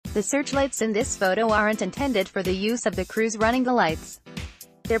The searchlights in this photo aren't intended for the use of the crews running the lights.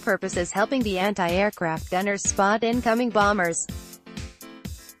 Their purpose is helping the anti-aircraft gunners spot incoming bombers.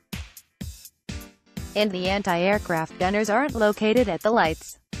 And the anti-aircraft gunners aren't located at the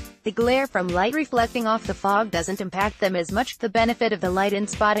lights. The glare from light reflecting off the fog doesn't impact them as much. The benefit of the light in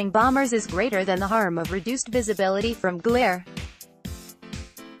spotting bombers is greater than the harm of reduced visibility from glare.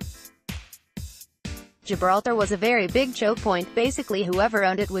 Gibraltar was a very big choke point. Basically whoever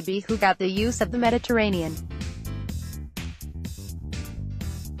owned it would be who got the use of the Mediterranean.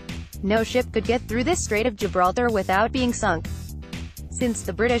 No ship could get through this Strait of Gibraltar without being sunk. Since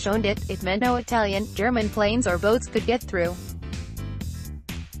the British owned it, it meant no Italian, German planes or boats could get through.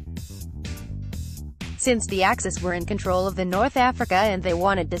 Since the Axis were in control of the North Africa and they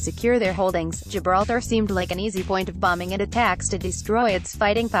wanted to secure their holdings, Gibraltar seemed like an easy point of bombing and attacks to destroy its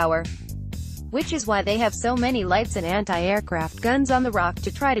fighting power. Which is why they have so many lights and anti-aircraft guns on the rock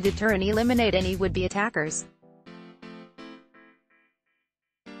to try to deter and eliminate any would-be attackers.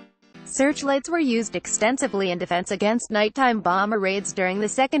 Searchlights were used extensively in defense against nighttime bomber raids during the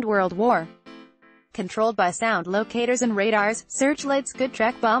Second World War. Controlled by sound locators and radars, searchlights could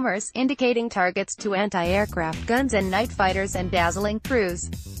track bombers, indicating targets to anti-aircraft guns and night fighters and dazzling crews.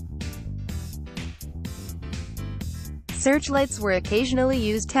 Searchlights were occasionally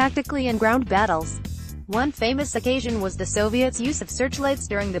used tactically in ground battles. One famous occasion was the Soviets' use of searchlights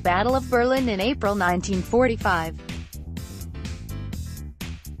during the Battle of Berlin in April 1945.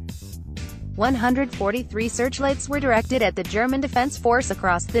 143 searchlights were directed at the German defense force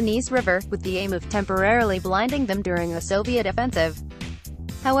across the Neisse River, with the aim of temporarily blinding them during a Soviet offensive.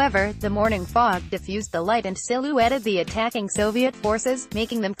 However, the morning fog diffused the light and silhouetted the attacking Soviet forces,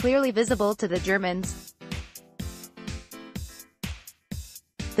 making them clearly visible to the Germans.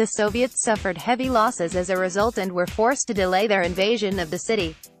 The Soviets suffered heavy losses as a result and were forced to delay their invasion of the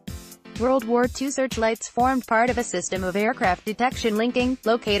city. World War II searchlights formed part of a system of aircraft detection linking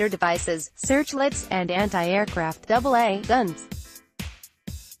locator devices, searchlights, and anti-aircraft AA guns.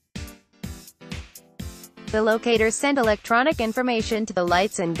 The locators sent electronic information to the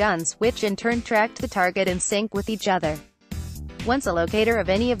lights and guns, which in turn tracked the target in sync with each other. Once a locator of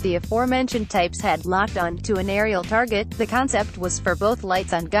any of the aforementioned types had locked on to an aerial target, the concept was for both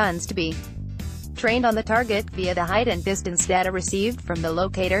lights and guns to be trained on the target via the height and distance data received from the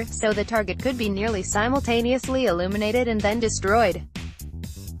locator, so the target could be nearly simultaneously illuminated and then destroyed.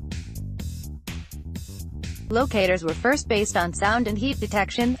 Locators were first based on sound and heat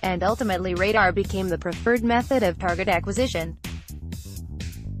detection, and ultimately radar became the preferred method of target acquisition.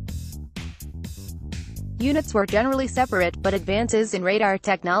 Units were generally separate, but advances in radar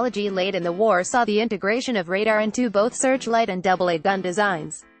technology late in the war saw the integration of radar into both searchlight and AA gun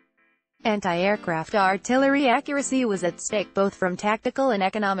designs. Anti-aircraft artillery accuracy was at stake both from tactical and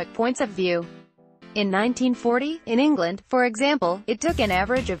economic points of view. In 1940, in England, for example, it took an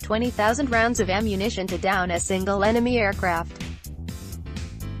average of 20,000 rounds of ammunition to down a single enemy aircraft.